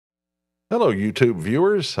Hello, YouTube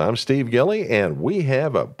viewers. I'm Steve Gilly, and we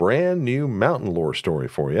have a brand new mountain lore story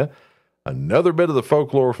for you. Another bit of the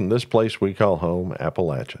folklore from this place we call home,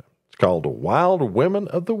 Appalachia. It's called Wild Women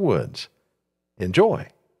of the Woods. Enjoy.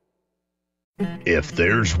 If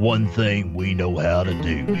there's one thing we know how to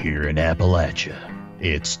do here in Appalachia,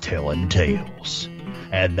 it's telling tales.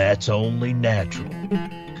 And that's only natural,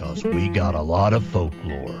 because we got a lot of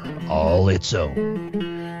folklore all its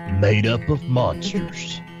own, made up of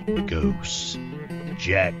monsters, ghosts,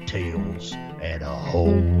 jacktails, and a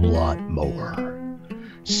whole lot more.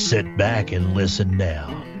 Sit back and listen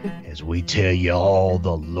now as we tell you all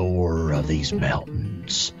the lore of these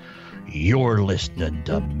mountains. You're listening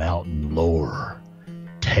to Mountain Lore,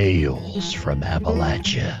 Tales from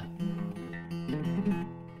Appalachia.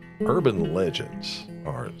 Urban legends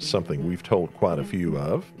are something we've told quite a few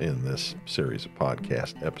of in this series of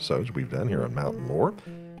podcast episodes we've done here on Mountain Lore.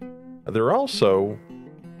 They're also,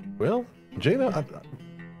 well, Gina,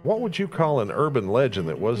 what would you call an urban legend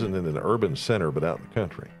that wasn't in an urban center but out in the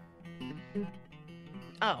country?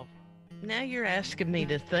 Oh, now you're asking me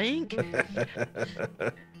to think.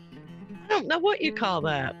 I don't know what you call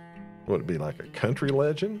that. Would it be like a country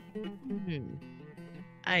legend?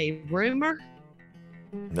 A rumor?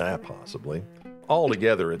 Nah, possibly.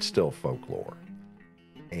 Altogether, it's still folklore.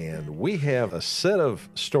 And we have a set of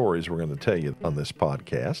stories we're going to tell you on this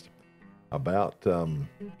podcast about,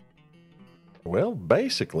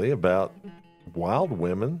 basically about wild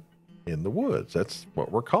women in the woods. That's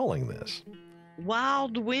what we're calling this.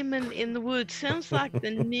 Wild Women in the Woods sounds like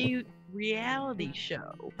the new reality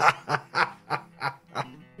show.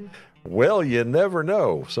 Well, you never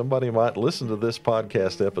know. Somebody might listen to this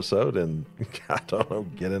podcast episode and, I don't know,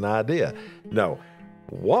 get an idea. No,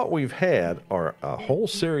 what we've had are a whole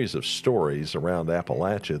series of stories around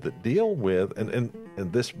Appalachia that deal with, and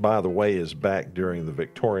this, by the way, is back during the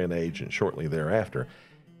Victorian age and shortly thereafter.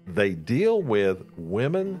 They deal with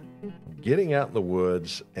women getting out in the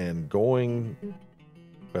woods and going,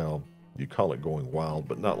 well, you call it going wild,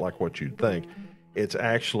 but not like what you'd think. It's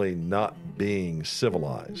actually not being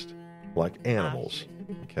civilized like animals,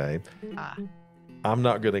 okay? I'm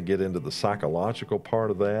not going to get into the psychological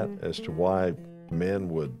part of that as to why men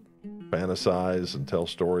would fantasize and tell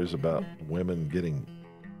stories about women getting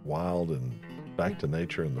wild and back to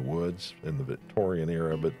nature in the woods in the Victorian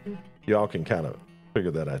era, but y'all can kind of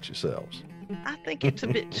figure that out yourselves. I think it's a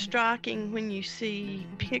bit striking when you see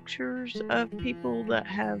pictures of people that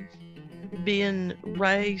have been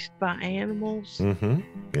raised by animals. Mm-hmm.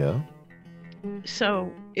 Yeah.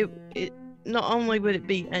 So it not only would it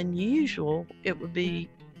be unusual, it would be,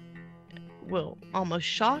 well, almost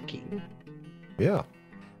shocking. Yeah.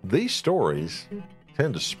 These stories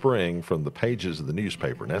tend to spring from the pages of the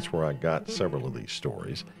newspaper, and that's where I got several of these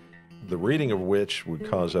stories, the reading of which would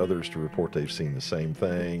cause others to report they've seen the same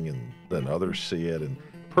thing, and then others see it, and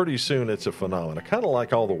pretty soon it's a phenomenon, kind of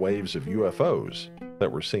like all the waves of UFOs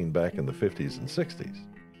that were seen back in the 50s and 60s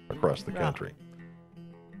across the country.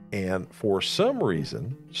 And for some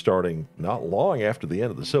reason, starting not long after the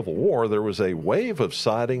end of the Civil War, there was a wave of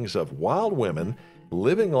sightings of wild women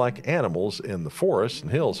living like animals in the forests and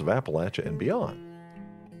hills of Appalachia and beyond.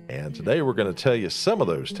 And today we're going to tell you some of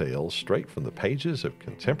those tales straight from the pages of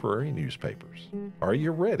contemporary newspapers. Are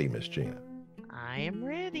you ready, Miss Gina? I am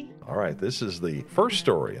ready. All right, this is the first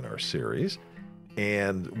story in our series,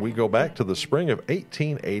 and we go back to the spring of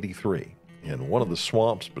 1883 in one of the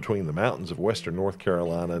swamps between the mountains of western North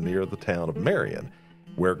Carolina near the town of Marion,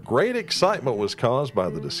 where great excitement was caused by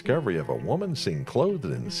the discovery of a woman seen clothed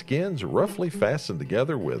in skins roughly fastened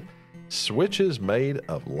together with switches made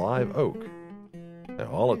of live oak. Now,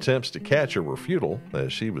 all attempts to catch her were futile,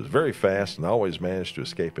 as she was very fast and always managed to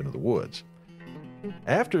escape into the woods.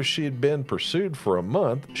 After she had been pursued for a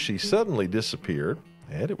month, she suddenly disappeared,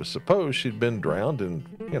 and it was supposed she'd been drowned in,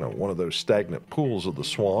 one of those stagnant pools of the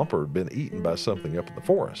swamp or had been eaten by something up in the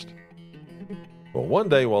forest. Well, one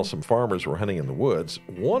day while some farmers were hunting in the woods,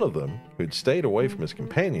 one of them, who'd stayed away from his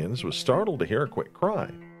companions, was startled to hear a quick cry.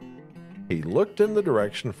 He looked in the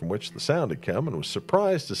direction from which the sound had come and was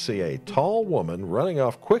surprised to see a tall woman running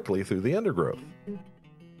off quickly through the undergrowth.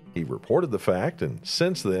 He reported the fact, and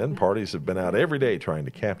since then, parties have been out every day trying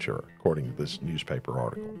to capture her, according to this newspaper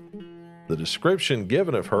article. The description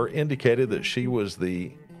given of her indicated that she was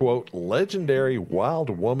the, quote, legendary wild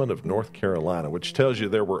woman of North Carolina, which tells you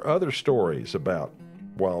there were other stories about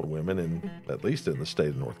wild women, at least in the state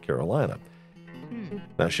of North Carolina.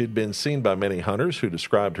 Now, she'd been seen by many hunters who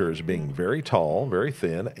described her as being very tall, very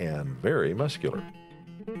thin, and very muscular.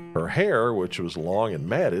 Her hair, which was long and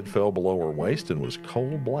matted, fell below her waist and was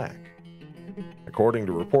coal black. According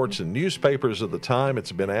to reports in newspapers of the time,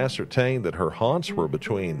 it's been ascertained that her haunts were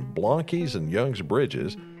between Blanky's and Young's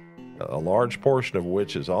Bridges, a large portion of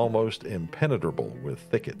which is almost impenetrable with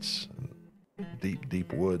thickets, and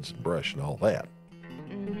deep woods and brush and all that.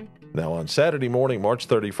 Now, on Saturday morning, March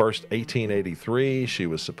 31st, 1883, she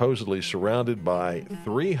was supposedly surrounded by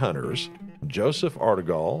 3 hunters, Joseph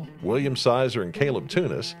Artegall, William Sizer, and Caleb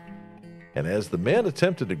Tunis. And as the men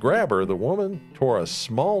attempted to grab her, the woman tore a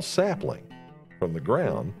small sapling from the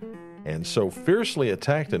ground and so fiercely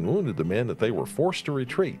attacked and wounded the men that they were forced to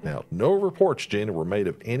retreat. Now, no reports, Gina, were made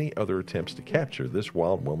of any other attempts to capture this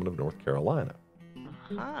wild woman of North Carolina.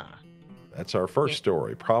 That's our first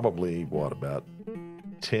story. Probably, about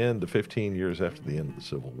 10 to 15 years after the end of the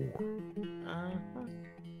Civil War.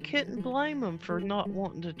 Couldn't blame them for not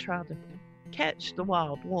wanting to try to catch the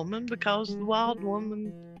wild woman, because the wild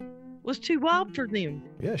woman was too wild for them.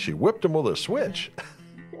 Yeah, she whipped them with a switch.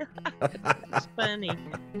 That's funny.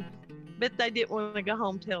 Bet they didn't want to go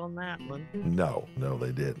home telling that one. No,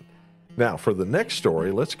 they didn't. Now, for the next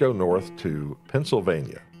story, let's go north to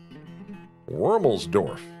Pennsylvania.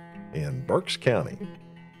 Wormelsdorf in Berks County,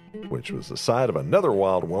 which was the site of another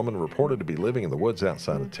wild woman reported to be living in the woods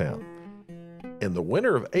outside of town. In the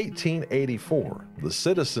winter of 1884, the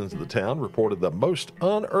citizens of the town reported the most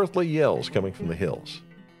unearthly yells coming from the hills.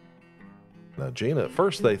 Now, Gina, at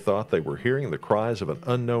first they thought they were hearing the cries of an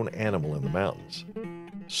unknown animal in the mountains.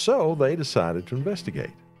 So they decided to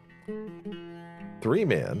investigate. 3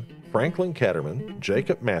 men, Franklin Catterman,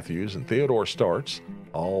 Jacob Matthews, and Theodore Starts,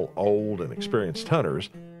 all old and experienced hunters,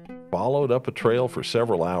 followed up a trail for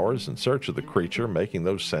several hours in search of the creature making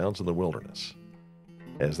those sounds in the wilderness.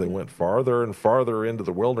 As they went farther and farther into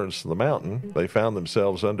the wilderness of the mountain, they found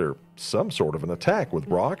themselves under some sort of an attack, with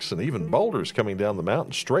rocks and even boulders coming down the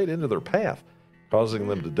mountain straight into their path, causing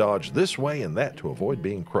them to dodge this way and that to avoid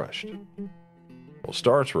being crushed. Well,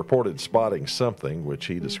 Starts reported spotting something which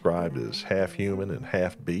he described as half human and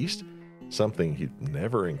half beast, something he'd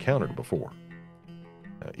never encountered before.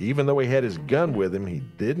 Now, even though he had his gun with him, he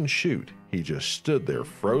didn't shoot. He just stood there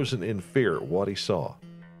frozen in fear at what he saw.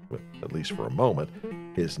 At least for a moment.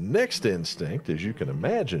 His next instinct, as you can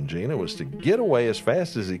imagine, Gina, was to get away as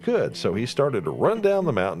fast as he could, so he started to run down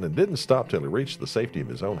the mountain and didn't stop till he reached the safety of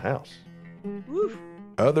his own house. Woof.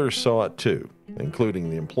 Others saw it too, including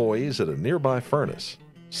the employees at a nearby furnace.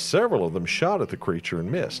 Several of them shot at the creature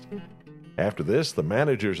and missed. After this, the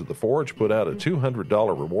managers of the forge put out a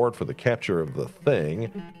 $200 reward for the capture of the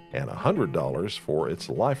thing and $100 for its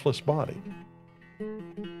lifeless body.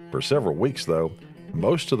 For several weeks, though,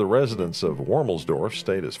 most of the residents of Wormelsdorf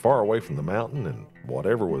stayed as far away from the mountain and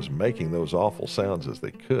whatever was making those awful sounds as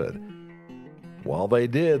they could. While they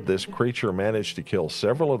did, this creature managed to kill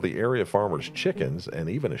several of the area farmers' chickens and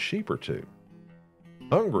even a sheep or 2.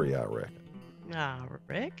 Hungry, I reckon. I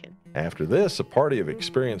reckon. After this, a party of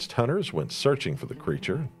experienced hunters went searching for the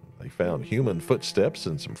creature. They found human footsteps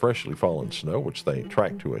in some freshly fallen snow, which they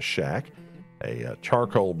tracked to a shack, a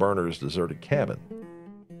charcoal burner's deserted cabin.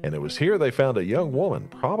 And it was here they found a young woman,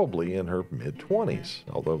 probably in her mid-20s,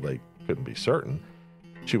 although they couldn't be certain.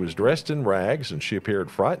 She was dressed in rags, and she appeared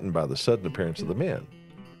frightened by the sudden appearance of the men.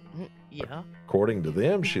 Yeah. According to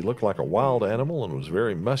them, she looked like a wild animal and was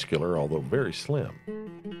very muscular, although very slim.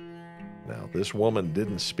 Now, this woman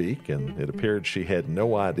didn't speak, and it appeared she had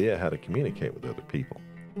no idea how to communicate with other people.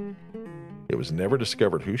 It was never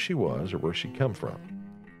discovered who she was or where she'd come from.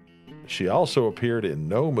 She also appeared in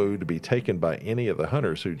no mood to be taken by any of the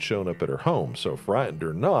hunters who'd shown up at her home, so frightened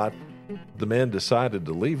or not, the men decided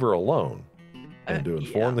to leave her alone and to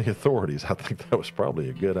inform the authorities. I think that was probably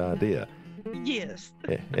a good idea. Yes.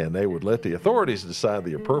 And they would let the authorities decide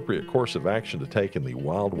the appropriate course of action to take in the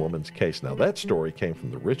wild woman's case. Now, that story came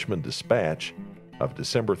from the Richmond Dispatch of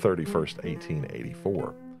December 31st,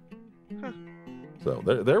 1884. Huh. So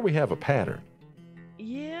there we have a pattern.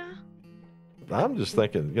 Yeah. I'm just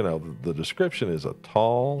thinking, the description is a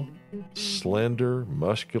tall, slender,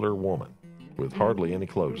 muscular woman with hardly any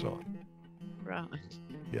clothes on. Right.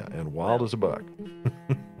 Yeah, and wild as a buck.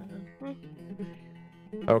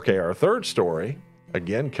 Okay, our third story,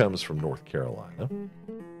 again, comes from North Carolina.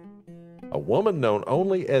 A woman known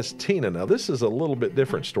only as Tina. Now, this is a little bit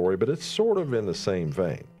different story, but it's sort of in the same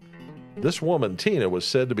vein. This woman, Tina, was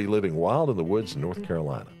said to be living wild in the woods in North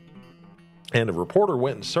Carolina. And a reporter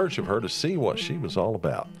went in search of her to see what she was all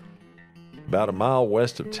about. About a mile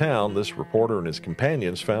west of town, this reporter and his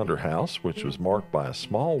companions found her house, which was marked by a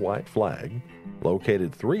small white flag,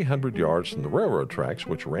 located 300 yards from the railroad tracks,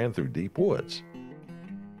 which ran through deep woods.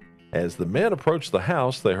 As the men approached the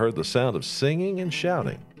house, they heard the sound of singing and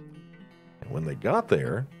shouting. And when they got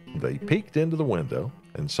there, they peeked into the window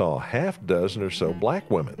and saw a half dozen or so black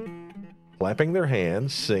women clapping their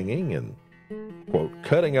hands, singing, and, quote,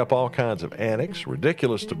 cutting up all kinds of antics,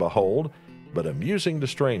 ridiculous to behold, but amusing to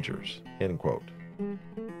strangers, end quote.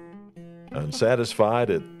 Unsatisfied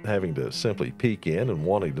at having to simply peek in and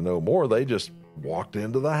wanting to know more, they just walked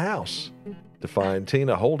into the house to find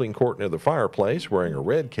Tina holding court near the fireplace, wearing a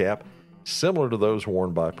red cap similar to those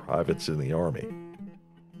worn by privates in the Army.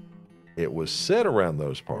 It was said around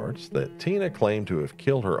those parts that Tina claimed to have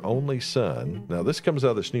killed her only son. Now, this comes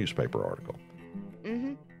out of this newspaper article.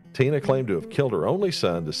 Mm-hmm. Tina claimed to have killed her only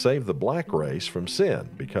son to save the black race from sin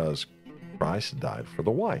because Christ died for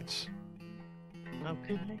the whites.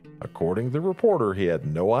 Okay. According to the reporter, he had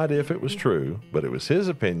no idea if it was true, but it was his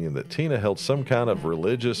opinion that Tina held some kind of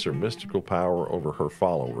religious or mystical power over her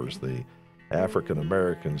followers, the African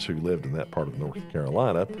Americans who lived in that part of North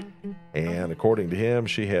Carolina, and according to him,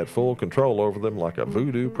 she had full control over them like a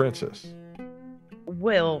voodoo princess.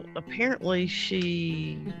 Well, apparently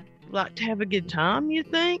she liked to have a good time, you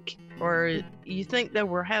think? Or you think they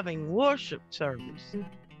were having worship service?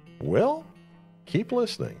 Well, keep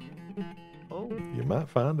listening. Oh. You might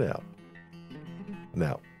find out.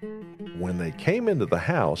 Now, when they came into the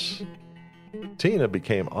house, Tina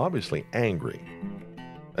became obviously angry.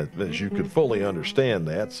 As you could fully understand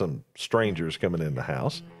that, some strangers coming in the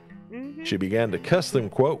house. Mm-hmm. She began to cuss them,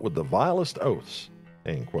 quote, with the vilest oaths,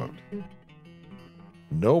 end quote.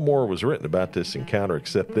 No more was written about this encounter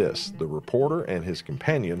except this. The reporter and his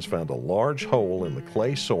companions found a large hole in the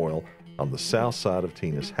clay soil on the south side of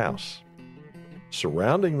Tina's house.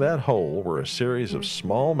 Surrounding that hole were a series of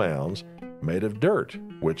small mounds made of dirt,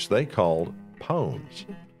 which they called pones.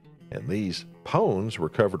 And these pones were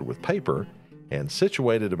covered with paper and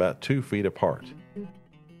situated about 2 feet apart.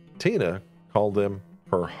 Tina called them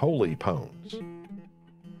her holy pones.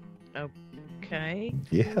 Okay.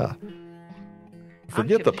 Yeah.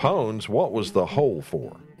 Forget the pones, what was the hole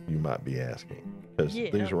for, you might be asking, because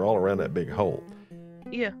these were all around that big hole.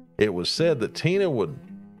 Yeah. It was said that Tina would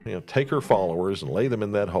take her followers and lay them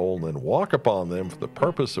in that hole and then walk upon them for the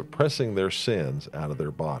purpose of pressing their sins out of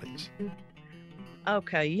their bodies.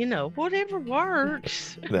 Okay, whatever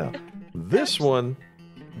works. Now, this one,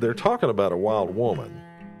 they're talking about a wild woman,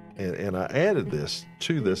 and I added this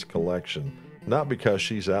to this collection, not because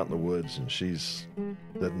she's out in the woods and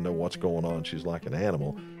doesn't know what's going on, she's like an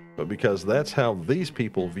animal, but because that's how these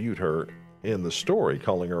people viewed her in the story,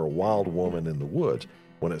 calling her a wild woman in the woods.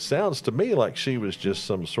 When it sounds to me like she was just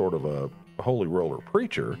some sort of a holy roller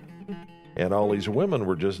preacher, and all these women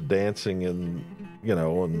were just dancing and,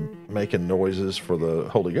 and making noises for the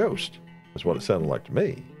Holy Ghost, is what it sounded like to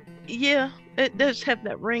me. Yeah, it does have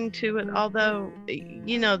that ring to it, although,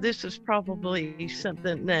 this is probably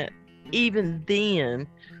something that even then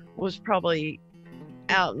was probably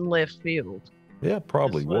out in left field. Yeah,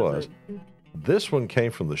 probably was. This one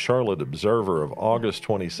came from the Charlotte Observer of August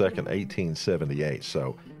 22nd, 1878,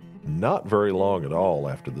 so not very long at all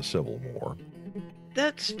after the Civil War.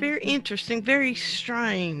 That's very interesting, very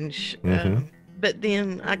strange. Mm-hmm. But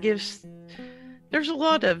then I guess there's a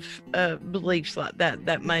lot of beliefs like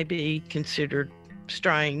that may be considered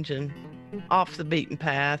strange and off the beaten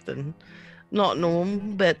path and not normal,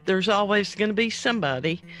 but there's always going to be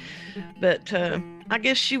somebody. But I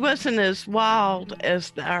guess she wasn't as wild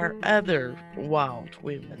as our other wild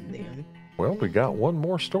women then. Well, we got one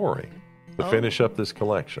more story to finish up this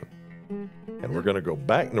collection. And we're going to go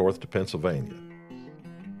back north to Pennsylvania.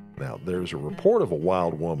 Now, there's a report of a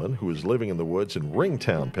wild woman who is living in the woods in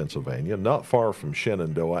Ringtown, Pennsylvania, not far from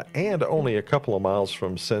Shenandoah and only a couple of miles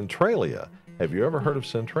from Centralia. Have you ever heard of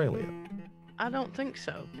Centralia? I don't think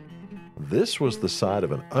so. This was the site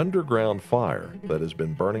of an underground fire that has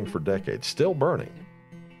been burning for decades, still burning.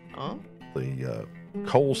 Oh? The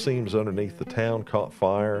coal seams underneath the town caught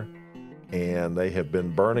fire, and they have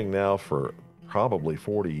been burning now for probably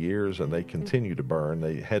 40 years, and they continue to burn.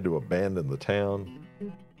 They had to abandon the town,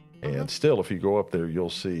 and still, if you go up there,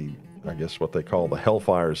 you'll see, I guess, what they call the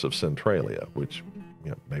hellfires of Centralia, which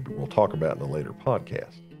maybe we'll talk about in a later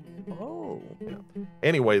podcast. Oh. Yeah.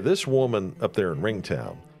 Anyway, this woman up there in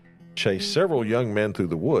Ringtown chased several young men through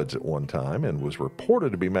the woods at one time and was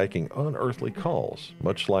reported to be making unearthly calls,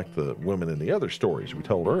 much like the women in the other stories we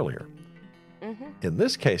told earlier. Mm-hmm. In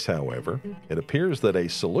this case, however, it appears that a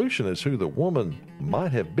solution as who the woman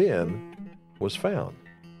might have been was found.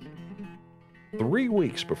 3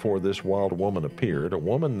 weeks before this wild woman appeared, a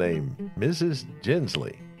woman named Mrs.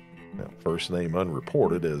 Gensley, now, first name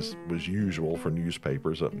unreported as was usual for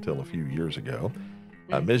newspapers up until a few years ago,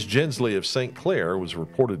 Miss Gensley of St. Clair was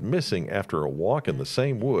reported missing after a walk in the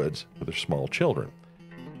same woods with her small children.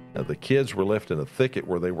 The kids were left in a thicket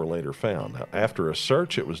where they were later found. Now, after a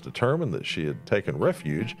search, it was determined that she had taken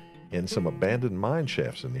refuge in some abandoned mine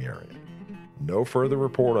shafts in the area. No further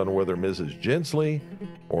report on whether Mrs. Gensley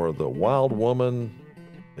or the wild woman,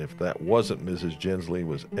 if that wasn't Mrs. Gensley,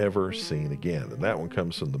 was ever seen again. And that one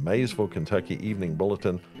comes from the Maysville, Kentucky Evening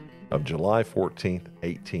Bulletin of July 14th,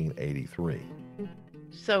 1883.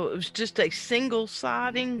 So it was just a single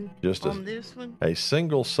sighting on this one? A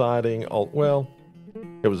single sighting. Well,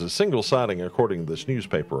 it was a single sighting according to this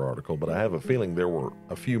newspaper article, but I have a feeling there were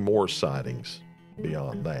a few more sightings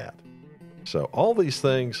beyond that. So all these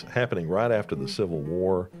things happening right after the Civil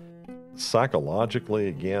War. Psychologically,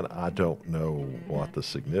 again, I don't know what the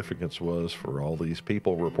significance was for all these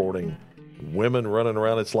people reporting women running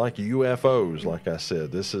around. It's like UFOs, like I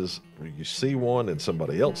said. This is, you see one and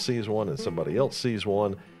somebody else sees one and somebody else sees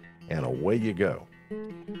one, and away you go.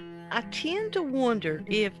 I tend to wonder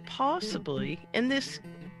if possibly, and this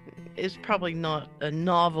is probably not a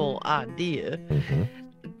novel idea,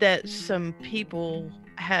 that some people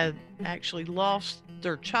had actually lost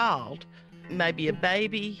their child, maybe a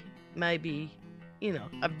baby, maybe,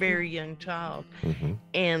 a very young child,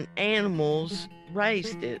 and animals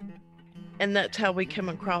raised it. And that's how we come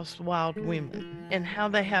across wild women, and how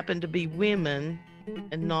they happen to be women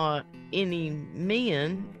and not any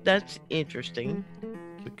men. That's interesting.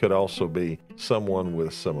 It could also be someone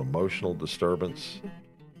with some emotional disturbance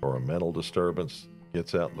or a mental disturbance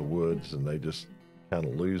gets out in the woods and they just kind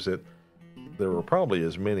of lose it. There were probably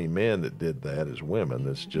as many men that did that as women.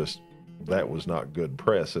 It's just that was not good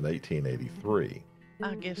press in 1883.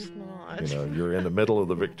 I guess not. You're in the middle of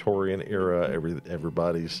the Victorian era.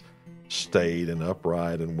 Everybody's staid and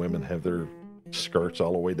upright, and women have their skirts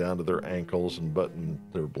all the way down to their ankles and button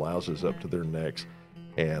their blouses up to their necks.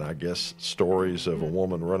 And I guess stories of a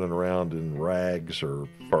woman running around in rags or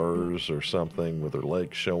furs or something with her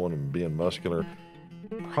legs showing and being muscular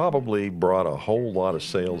probably brought a whole lot of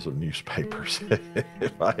sales of newspapers,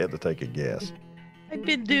 if I had to take a guess. I've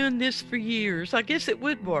been doing this for years. I guess it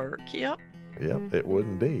would work. Yep, it would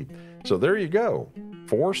indeed. So there you go.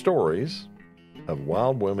 4 stories of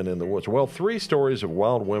wild women in the woods. Well, 3 stories of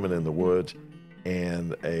wild women in the woods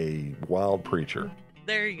and a wild preacher.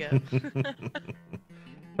 There you go.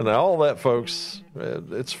 And all that, folks,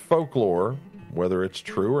 it's folklore, whether it's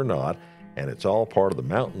true or not, and it's all part of the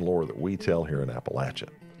mountain lore that we tell here in Appalachia.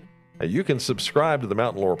 Now, you can subscribe to the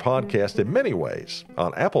Mountain Lore Podcast in many ways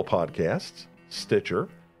on Apple Podcasts, Stitcher,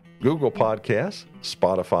 Google Podcasts,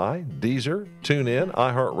 Spotify, Deezer, TuneIn,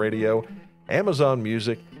 iHeartRadio, Amazon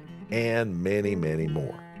Music, and many, many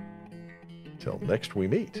more. Till next we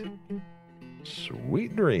meet.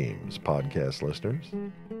 Sweet dreams, podcast listeners.